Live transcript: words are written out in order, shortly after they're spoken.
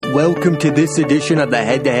Welcome to this edition of the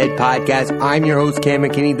Head to Head Podcast. I'm your host, Cam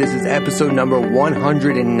McKinney. This is episode number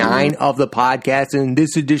 109 of the podcast. And in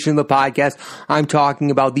this edition of the podcast, I'm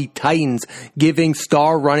talking about the Titans giving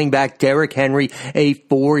star running back Derrick Henry a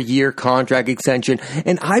 4-year contract extension.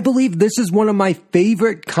 And I believe this is one of my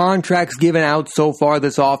favorite contracts given out so far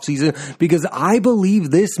this offseason because I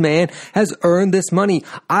believe this man has earned this money.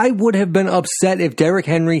 I would have been upset if Derrick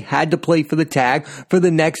Henry had to play for the tag for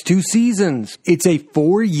the next 2 seasons. It's a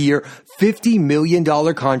 4-year, $50 million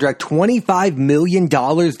contract, $25 million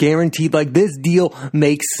guaranteed. Like, this deal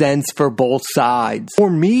makes sense for both sides. For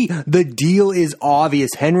me, the deal is obvious.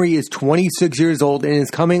 Henry is 26 years old and is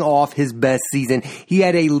coming off his best season. He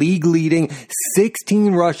had a league-leading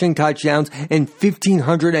 16 rushing touchdowns and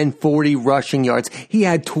 1,540 rushing yards. He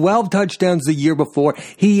had 12 touchdowns the year before.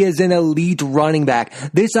 He is an elite running back.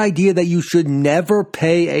 This idea that you should never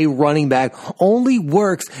pay a running back only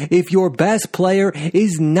works if your best player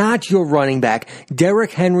is not your running back.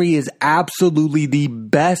 Derrick Henry is absolutely the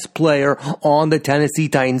best player on the Tennessee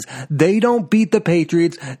Titans. They don't beat the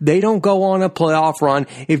Patriots. They don't go on a playoff run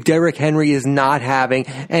if Derrick Henry is not having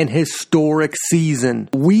an historic season.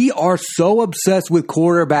 We are so obsessed with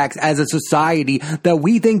quarterbacks as a society that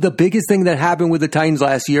we think the biggest thing that happened with the Titans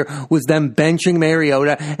last year was them benching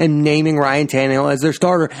Mariota and naming Ryan Tannehill as their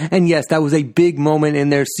starter. And yes, that was a big moment in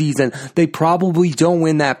their season. They probably don't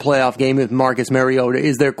win that playoff game if Marcus Mariota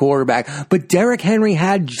is their quarterback. But Derrick Henry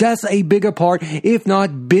had just a bigger part, if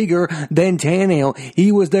not bigger, than Tannehill.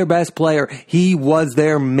 He was their best player. He was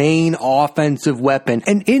their main offensive weapon.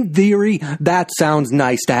 And in theory, that sounds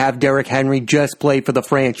nice to have Derrick Henry just play for the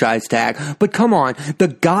franchise tag. But come on, the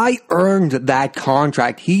guy earned that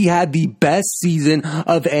contract. He had the best season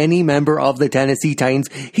of any member of the Tennessee Titans.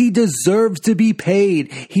 He deserves to be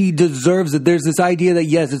paid. He deserves it. There's this idea that,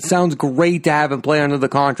 yes, it sounds great to have him play under the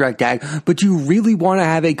contract tag, but you really want to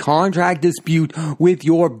have a contract dispute with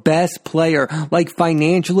your best player. Like,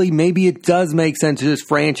 financially, maybe it does make sense to just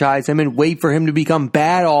franchise him and wait for him to become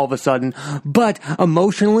bad all of a sudden. But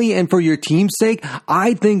emotionally and for your team's sake,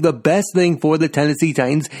 I think the best thing for the Tennessee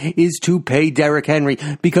Titans is to pay Derrick Henry,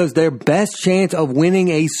 because their best chance of winning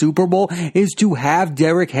a Super Bowl is to have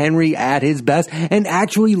Derrick Henry at his best and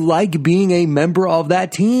actually like being a member of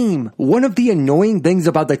that team. One of the annoying things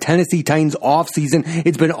about the Tennessee Titans offseason,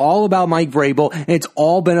 it's been all about Mike Vrabel, and it's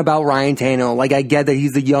all been about Ryan Tannehill. Like, I get that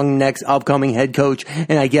he's the young next upcoming head coach,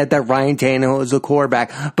 and I get that Ryan Tannehill is the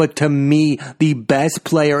quarterback, but to me, the best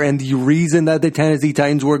player and the reason that the Tennessee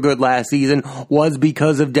Titans were good last season was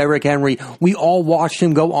because of Derrick Henry. We all watched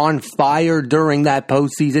him go on fire during that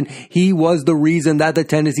postseason. He was the reason that the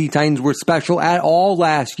Tennessee Titans were special at all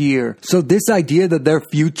last year. So this idea that their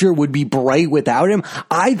future would be bright without him,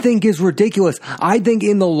 I think is ridiculous. I think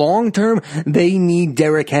in the long term, they need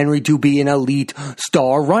Derrick Henry to be an elite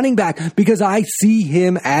star running back, because I see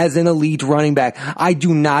him as an elite running back. I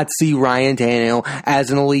do not see Ryan Tannehill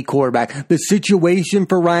as an elite quarterback. The situation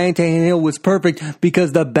for Ryan Tannehill was perfect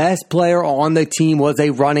because the best player on the team was a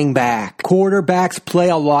running back. Quarterbacks play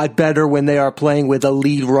a lot better when they are playing with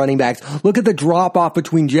elite running backs. Look at the drop-off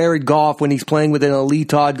between Jared Goff when he's playing with an elite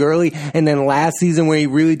Todd Gurley, and then last season when he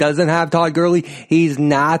really doesn't have Todd Gurley, he's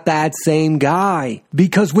not that same guy.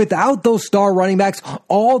 Because without those star running backs,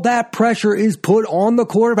 all that pressure is put on the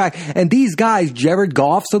quarterback. And these guys, Jared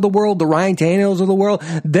Goffs of the world, the Ryan Tannehills of the world,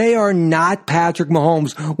 they are not Patrick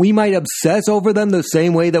Mahomes. We might obsess over them the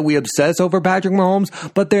same way that we obsess over Patrick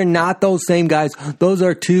Mahomes, but they're not those same guys. Those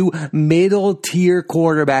are two middle-tier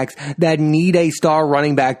quarterbacks that need a star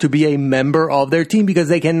running back to be a member of their team because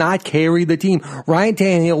they cannot carry the team. Ryan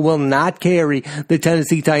Tannehill will not carry the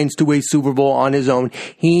Tennessee Titans to a Super Bowl on his own.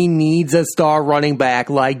 He needs a star running back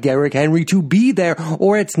like Derrick Henry to be there,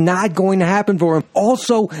 or it's not going to happen for him.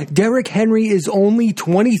 Also, Derrick Henry is only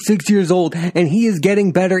 26 years old, and he is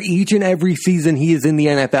getting better each and every season he is in the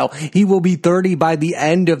NFL. He will be 30 by the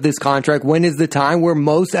end of this contract, when is the time where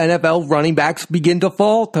most NFL running backs begin to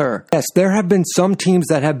falter. Yes, there have been some teams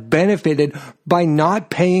that have benefited by not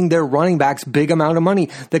paying their running backs big amount of money.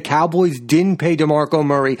 The Cowboys didn't pay DeMarco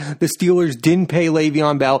Murray, the Steelers didn't pay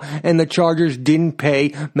Le'Veon Bell, and the Chargers didn't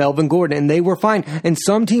pay Melvin Gordon, and they were fine. And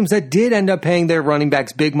some teams that did end up paying their running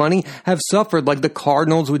backs big money have suffered, like the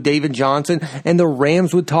Cardinals with David Johnson and the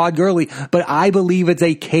Rams with Todd Gurley. But I believe it's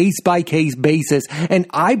a case-by-case basis, and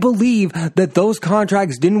I believe that those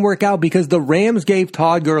contracts didn't work out because the Rams gave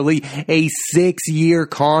Todd Gurley a 6-year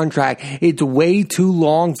contract. It's way too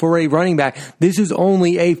long for a running back. This is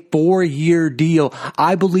only a 4-year deal.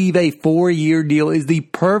 I believe a 4-year deal is the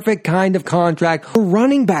perfect kind of contract for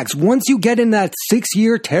running backs. Once you get in that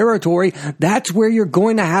 6-year territory, that's where you're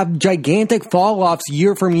going to have gigantic fall-offs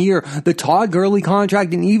year from year. The Todd Gurley Gurley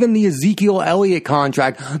contract and even the Ezekiel Elliott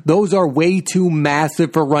contract, those are way too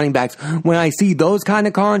massive for running backs. When I see those kind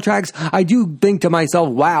of contracts, I do think to myself,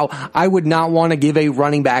 wow, I would not want to give a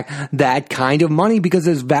running back that kind of money, because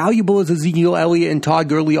as valuable as Ezekiel Elliott and Todd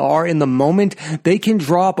Gurley are in the moment, they can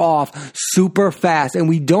drop off super fast, and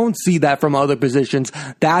we don't see that from other positions.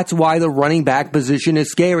 That's why the running back position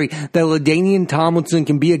is scary. That LaDainian Tomlinson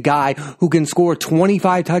can be a guy who can score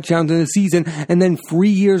 25 touchdowns in a season, and then 3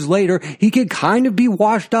 years later, he could kind of be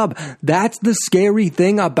washed up. That's the scary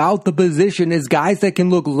thing about the position, is guys that can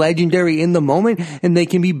look legendary in the moment, and they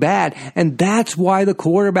can be bad. And that's why the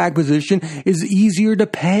quarterback position is easier to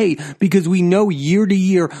pay, because we know year to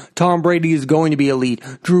year, Tom Brady is going to be elite.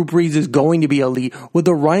 Drew Brees is going to be elite. With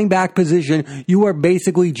the running back position, you are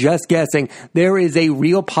basically just guessing. There is a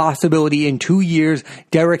real possibility in 2 years,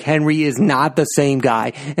 Derrick Henry is not the same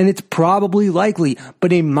guy. And it's probably likely,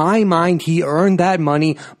 but in my mind, he earned that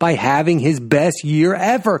money by having his best year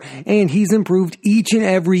ever. And he's improved each and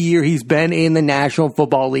every year he's been in the National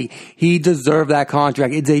Football League. He deserved that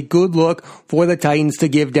contract. It's a good look for the Titans to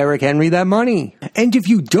give Derrick Henry that money. And if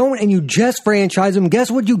you don't and you just franchise him,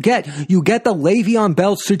 guess what you get? You get the Le'Veon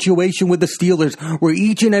Bell situation with the Steelers, where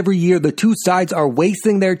each and every year the two sides are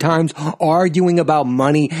wasting their times arguing about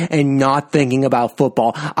money and not thinking about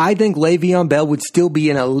football. I think Le'Veon Bell would still be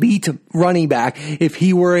an elite running back if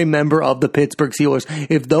he were a member of the Pittsburgh Steelers.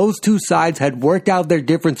 If those two sides had worked out their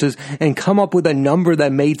differences and come up with a number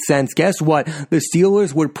that made sense, guess what? The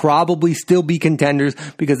Steelers would probably still be contenders,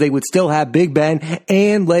 because they would still have Big Ben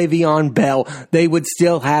and Le'Veon Bell. They would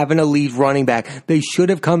still have an elite running back. They should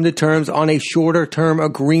have come to terms on a shorter term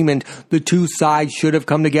agreement. The two sides should have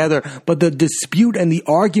come together. But the dispute and the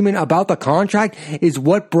argument about the contract is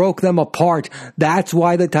what broke them apart. That's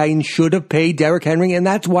why the Titans should have paid Derrick Henry, and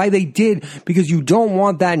that's why they did, because you don't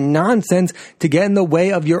want that nonsense to get in the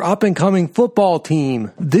way of your up-and-coming football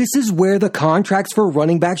team. This is where the contracts for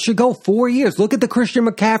running backs should go. 4 years. Look at the Christian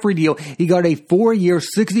McCaffrey deal. He got a 4-year,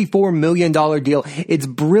 $64 million deal. It's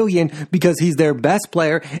brilliant because he's their best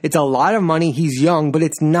player. It's a lot of money. He's young, but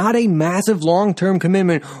it's not a massive long-term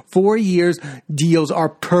commitment. 4 years deals are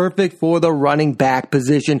perfect for the running back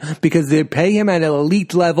position, because they pay him at an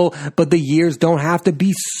elite level, but the years don't have to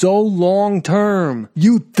be so long-term.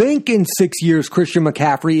 You think in 6 years Christian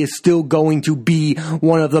McCaffrey is still going to be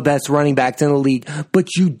one of the best running backs in the league,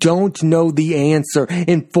 but you don't know the answer.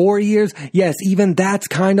 In 4 years, yes, even that's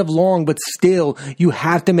kind of long, but still, you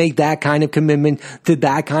have to make that kind of commitment to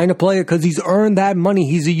that kind of player, because he's earned that money.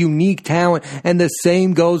 He's a unique talent, and the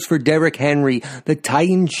same goes for Derrick Henry. The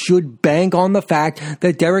Titans should bank on the fact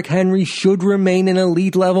that Derrick Henry should remain an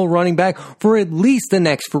elite level running back for at least the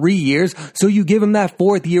next 3 years, so you give him that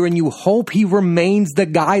 4th year and you hope he remains the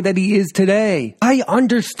guy that he is today. I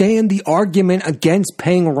understand the argument against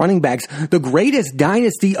paying running backs. The greatest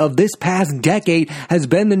dynasty of this past decade has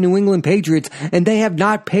been the New England Patriots, and they have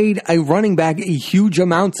not paid a running back a huge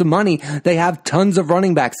amounts of money. They have tons of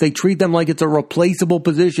running backs. They treat them like it's a replaceable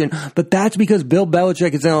position, but that's because Bill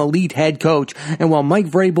Belichick is an elite head coach, and while Mike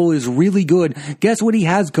Vrabel is really good, guess what he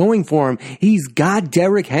has going for him? He's got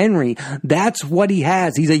Derrick Henry. That's what he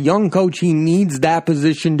has. He's a young coach. He needs that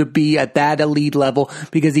position to be at that elite level,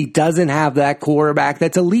 because he doesn't have that quarterback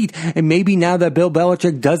that's elite. And maybe now that Bill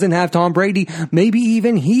Belichick doesn't have Tom Brady, maybe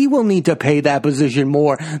even he will need to pay that position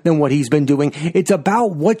more than what he's been doing. It's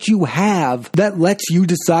about what you have that lets you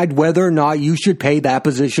decide whether or not you should pay that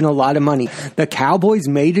position a lot of money. The Cowboys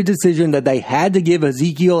made a decision that they had to give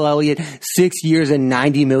Ezekiel Elliott 6 years and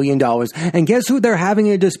 $90 million. And guess who they're having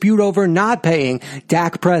a dispute over not paying?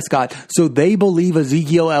 Dak Prescott. So they believe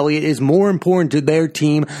Ezekiel Elliott is more important to their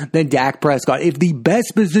team than Dak Prescott. If the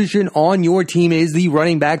best position on your team is the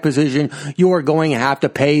running back position, you are going to have to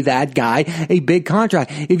pay that guy a big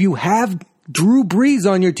contract. If you have Drew Brees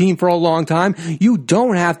on your team for a long time, you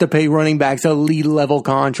don't have to pay running backs elite level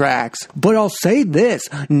contracts. But I'll say this,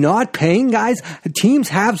 not paying guys, teams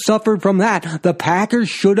have suffered from that. The Packers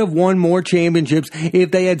should have won more championships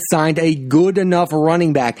if they had signed a good enough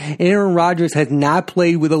running back. Aaron Rodgers has not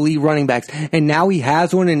played with elite running backs, and now he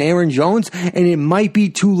has one in Aaron Jones, and it might be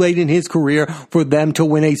too late in his career for them to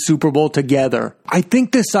win a Super Bowl together. I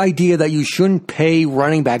think this idea that you shouldn't pay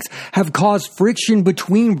running backs have caused friction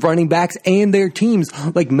between running backs and and their teams,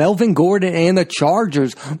 like Melvin Gordon and the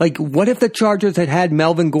Chargers. Like, what if the Chargers had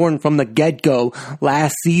Melvin Gordon from the get-go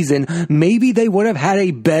last season? Maybe they would have had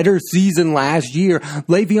a better season last year.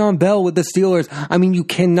 Le'Veon Bell with the Steelers. I mean, you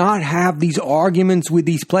cannot have these arguments with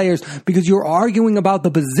these players because you're arguing about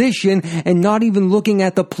the position and not even looking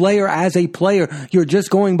at the player as a player. You're just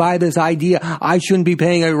going by this idea, I shouldn't be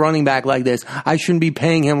paying a running back like this. I shouldn't be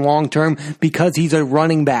paying him long term because he's a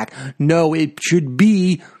running back. No, it should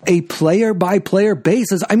be a player by player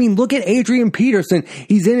basis. I mean, look at Adrian Peterson.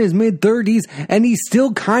 He's in his mid-30s and he's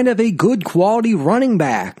still kind of a good quality running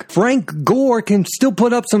back. Frank Gore can still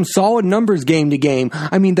put up some solid numbers game to game.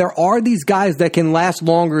 I mean, there are these guys that can last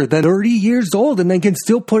longer than 30 years old and they can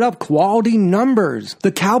still put up quality numbers.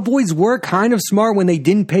 The Cowboys were kind of smart when they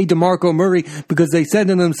didn't pay DeMarco Murray because they said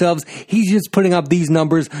to themselves, he's just putting up these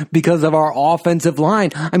numbers because of our offensive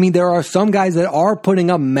line. I mean, there are some guys that are putting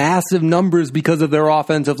up massive numbers because of their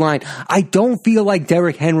offensive line. I don't feel like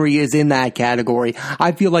Derrick Henry is in that category.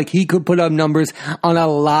 I feel like he could put up numbers on a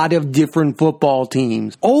lot of different football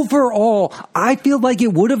teams. Overall, I feel like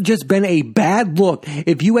it would have just been a bad look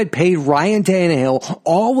if you had paid Ryan Tannehill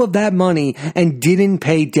all of that money and didn't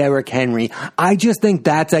pay Derrick Henry. I just think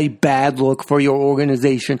that's a bad look for your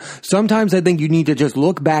organization. Sometimes I think you need to just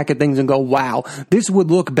look back at things and go, wow, this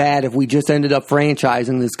would look bad if we just ended up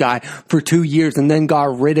franchising this guy for 2 years and then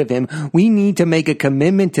got rid of him. We need to make a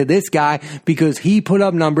commitment to this guy because he put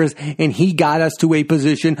up numbers and he got us to a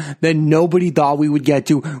position that nobody thought we would get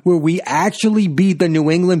to, where we actually beat the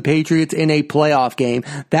New England Patriots in a playoff game.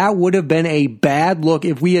 That would have been a bad look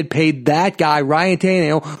if we had paid that guy, Ryan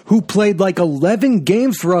Tannehill, who played like 11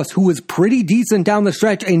 games for us, who was pretty decent down the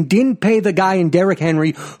stretch, and didn't pay the guy in Derrick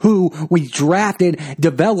Henry, who we drafted,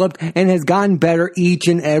 developed, and has gotten better each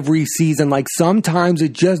and every season. Like, sometimes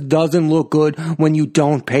it just doesn't look good when you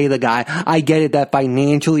don't pay the guy. I get it that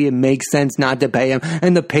financially it makes sense not to pay him.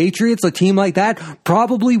 And the Patriots, a team like that,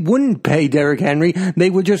 probably wouldn't pay Derrick Henry. They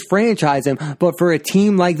would just franchise him. But for a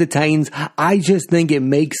team like the Titans, I just think it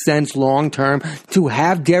makes sense long term to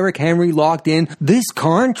have Derrick Henry locked in. This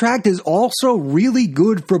contract is also really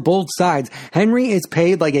good for both sides. Henry is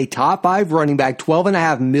paid like a top 5 running back,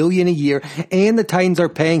 $12.5 million a year, and the Titans are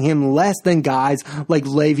paying him less than guys like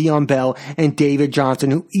Le'Veon Bell and David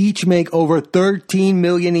Johnson, who each make over $13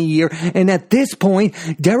 million a year. And at this point,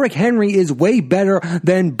 Derrick Henry is way better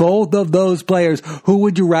than both of those players. Who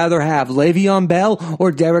would you rather have, Le'Veon Bell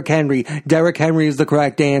or Derrick Henry? Derrick Henry is the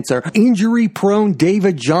correct answer. Injury-prone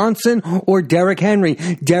David Johnson or Derrick Henry?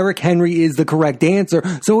 Derrick Henry is the correct answer.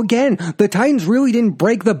 So again, the Titans really didn't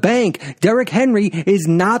break the bank. Derrick Henry is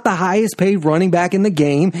not the highest paid running back in the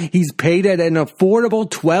game. He's paid at an affordable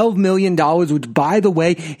 $12 million, which, by the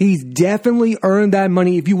way, he's definitely earned that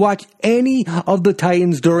money. If you watch any of the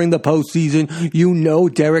Titans during the postseason, you know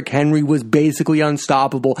Derrick Henry was basically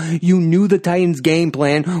unstoppable. You knew the Titans' game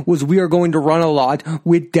plan was we are going to run a lot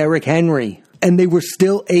with Derrick Henry. And they were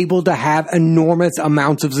still able to have enormous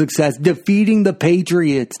amounts of success defeating the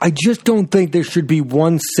Patriots. I just don't think there should be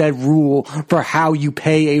one set rule for how you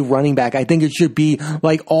pay a running back. I think it should be,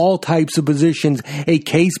 like all types of positions, a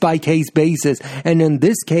case-by-case basis. And in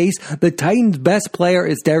this case, the Titans' best player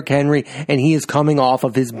is Derrick Henry, and he is coming off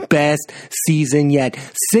of his best season yet.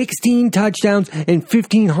 16 touchdowns and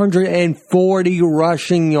 1,540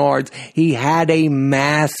 rushing yards. He had a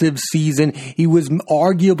massive season. He was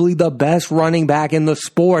arguably the best running back in the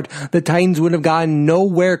sport. The Titans would have gotten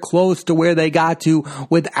nowhere close to where they got to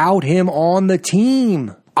without him on the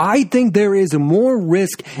team. I think there is more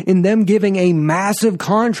risk in them giving a massive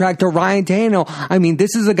contract to Ryan Tannehill. I mean,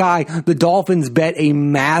 this is a guy the Dolphins bet a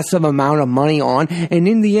massive amount of money on, and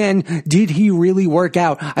in the end, did he really work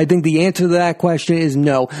out? I think the answer to that question is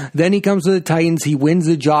no. Then he comes to the Titans, he wins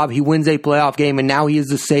the job, he wins a playoff game, and now he is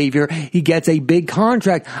the savior. He gets a big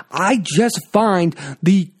contract. I just find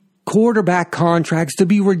the quarterback contracts to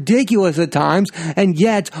be ridiculous at times, and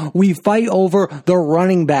yet we fight over the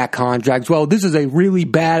running back contracts. Well, this is a really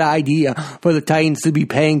bad idea for the Titans to be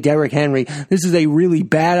paying Derrick Henry. This is a really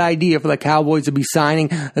bad idea for the Cowboys to be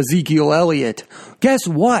signing Ezekiel Elliott. Guess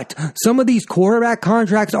what? Some of these quarterback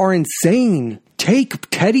contracts are insane. Take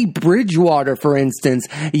Teddy Bridgewater, for instance.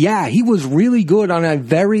 Yeah, he was really good on a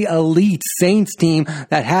very elite Saints team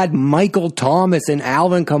that had Michael Thomas and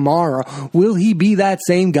Alvin Kamara. Will he be that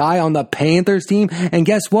same guy on the Panthers team? And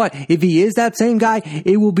guess what? If he is that same guy,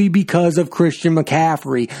 it will be because of Christian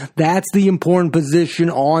McCaffrey. That's the important position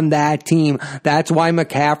on that team. That's why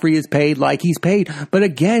McCaffrey is paid like he's paid. But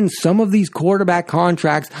again, some of these quarterback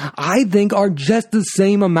contracts, I think, are just the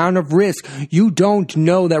same amount of risk. You don't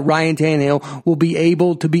know that Ryan Tannehill will will be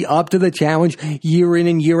able to be up to the challenge year in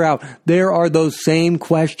and year out? There are those same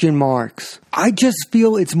question marks. I just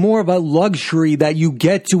feel it's more of a luxury that you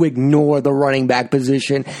get to ignore the running back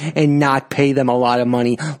position and not pay them a lot of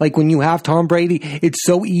money. Like when you have Tom Brady, it's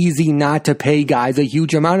so easy not to pay guys a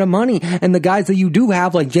huge amount of money. And the guys that you do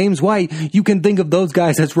have, like James White, you can think of those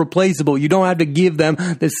guys as replaceable. You don't have to give them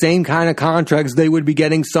the same kind of contracts they would be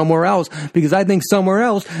getting somewhere else. Because I think somewhere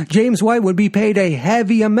else, James White would be paid a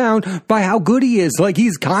heavy amount by how good he is. Like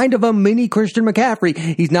he's kind of a mini Christian McCaffrey.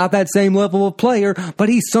 He's not that same level of player, but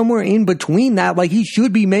he's somewhere in between that. Like he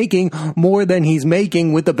should be making more than he's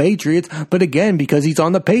making with the Patriots, but again, because he's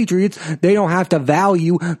on the Patriots, they don't have to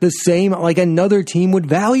value the same like another team would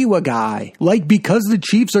value a guy. Like because the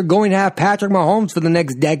Chiefs are going to have Patrick Mahomes for the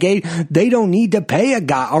next decade, they don't need to pay a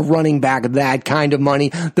running back that kind of money.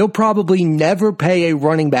 They'll probably never pay a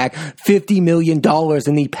running back $50 million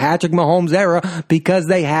in the Patrick Mahomes era because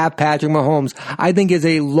they have Patrick Mahomes. I think it's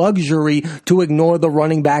a luxury to ignore the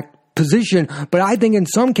running back position, but I think in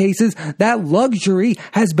some cases that luxury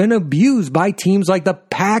has been abused by teams like the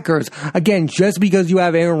Packers. Again, just because you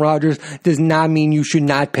have Aaron Rodgers does not mean you should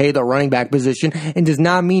not pay the running back position and does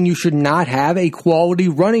not mean you should not have a quality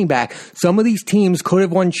running back. Some of these teams could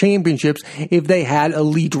have won championships if they had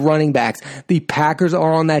elite running backs. The Packers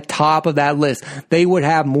are on that top of that list. They would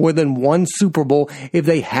have more than one Super Bowl if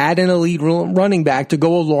they had an elite running back to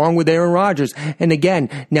go along with Aaron Rodgers. And again,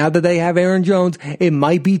 now that they have Aaron Jones, it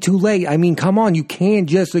might be too late. I mean, come on, you can't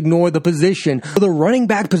just ignore the position. For the running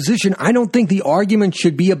back position, I don't think the argument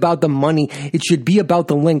should be about the money. It should be about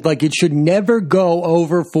the length. Like, it should never go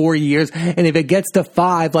over 4 years. And if it gets to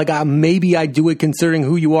 5, like, maybe I do it considering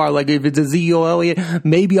who you are. Like, if it's Ezekiel Elliott,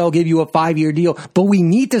 maybe I'll give you a 5-year deal. But we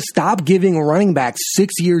need to stop giving running backs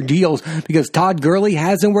 6-year deals because Todd Gurley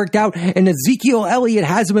hasn't worked out and Ezekiel Elliott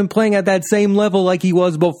hasn't been playing at that same level like he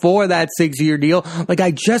was before that 6-year deal. Like,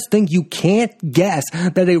 I just think you can't guess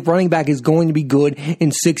that a running back is going to be good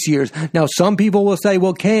in 6 years. Now, some people will say,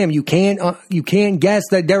 well, Cam, you can't guess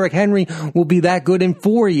that Derrick Henry will be that good in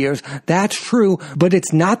 4 years. That's true, but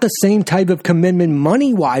it's not the same type of commitment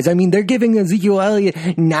money-wise. I mean, they're giving Ezekiel Elliott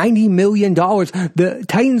 $90 million. The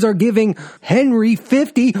Titans are giving Henry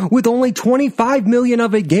 $50 with only $25 million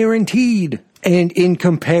of it guaranteed. And in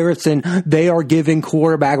comparison, they are giving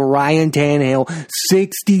quarterback Ryan Tannehill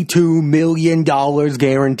 $62 million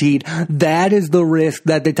guaranteed. That is the risk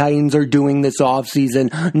that the Titans are doing this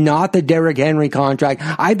offseason, not the Derrick Henry contract.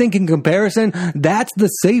 I think in comparison, that's the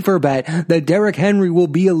safer bet, that Derrick Henry will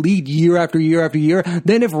be elite year after year after year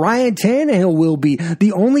than if Ryan Tannehill will be.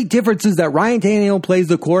 The only difference is that Ryan Tannehill plays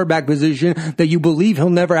the quarterback position that you believe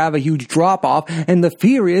he'll never have a huge drop-off, and the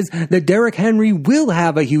fear is that Derrick Henry will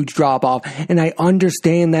have a huge drop-off. And I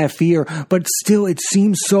understand that fear, but still it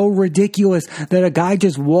seems so ridiculous that a guy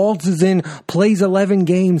just waltzes in, plays 11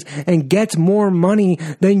 games, and gets more money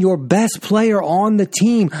than your best player on the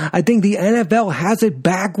team. I think the NFL has it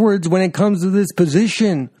backwards when it comes to this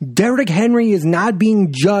position. Derrick Henry is not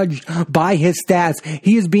being judged by his stats.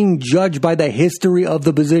 He is being judged by the history of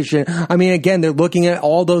the position. I mean, again, they're looking at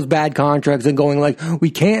all those bad contracts and going like,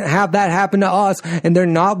 we can't have that happen to us, and they're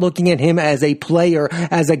not looking at him as a player,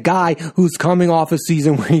 as a guy who's coming off a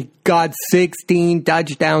season where he got 16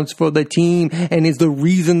 touchdowns for the team and is the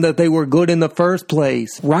reason that they were good in the first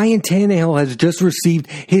place. Ryan Tannehill has just received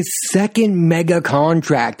his second mega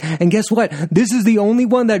contract. And guess what? This is the only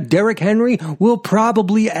one that Derrick Henry will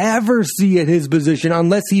probably ever see at his position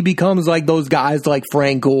unless he becomes like those guys like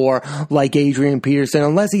Frank Gore, like Adrian Peterson.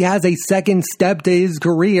 Unless he has a second step to his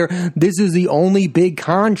career, this is the only big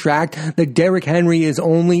contract that Derrick Henry is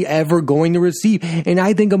only ever going to receive. And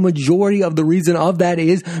I think a majority of the reason of that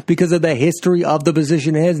is because of the history of the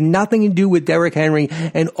position. It has nothing to do with Derrick Henry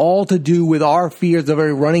and all to do with our fears of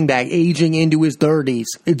a running back aging into his 30s.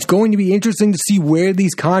 It's going to be interesting to see where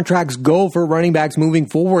these contracts go for running backs moving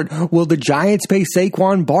forward. Will the Giants pay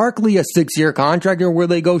Saquon Barkley a 6-year contract, or will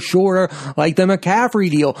they go shorter like the McCaffrey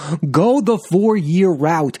deal? Go the 4-year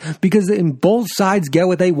route, because in both sides get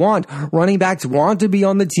what they want. Running backs want to be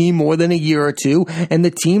on the team more than a year or two, and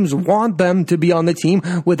the teams want them to be on the team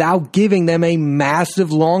without giving them a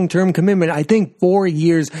massive long-term commitment. I think 4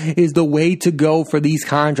 years is the way to go for these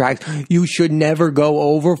contracts. You should never go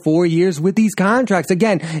over 4 years with these contracts.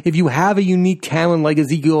 Again, if you have a unique talent like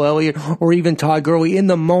Ezekiel Elliott or even Todd Gurley, in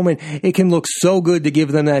the moment, it can look so good to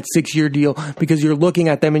give them that 6-year deal because you're looking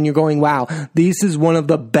at them and you're going, wow, this is one of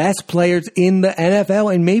the best players in the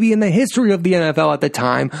NFL and maybe in the history of the NFL at the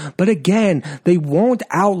time. But again, they won't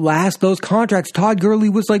outlast those contracts. Todd Gurley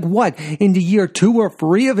was like, what, into year 2 or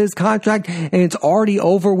 3 of his contract contract, and it's already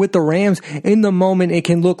over with the Rams. In the moment, it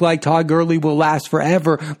can look like Todd Gurley will last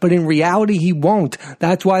forever, but in reality, he won't.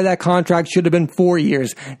 That's why that contract should have been 4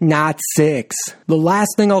 years, not 6. The last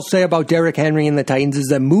thing I'll say about Derrick Henry and the Titans is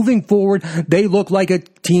that moving forward, they look like a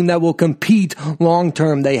team that will compete long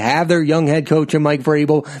term. They have their young head coach in Mike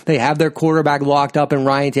Vrabel. They have their quarterback locked up in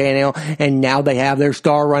Ryan Tannehill, and now they have their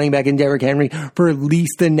star running back in Derrick Henry for at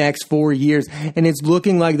least the next 4 years. And it's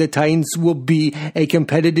looking like the Titans will be a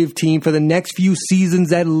competitive team for the next few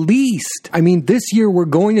seasons at least. I mean, this year we're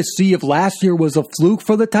going to see if last year was a fluke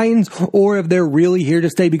for the Titans or if they're really here to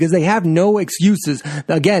stay, because they have no excuses.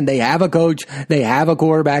 Again, they have a coach, they have a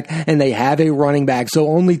quarterback, and they have a running back. So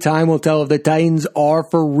only time will tell if the Titans are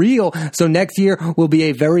for real. So next year will be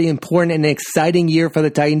a very important and exciting year for the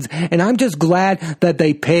Titans. And I'm just glad that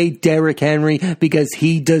they paid Derrick Henry because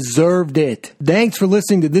he deserved it. Thanks for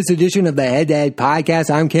listening to this edition of the Head to Head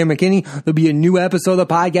Podcast. I'm Cam McKinney. There'll be a new episode of the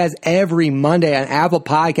podcast every Monday on Apple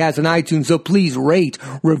Podcasts and iTunes. So please rate,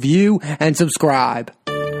 review, and subscribe.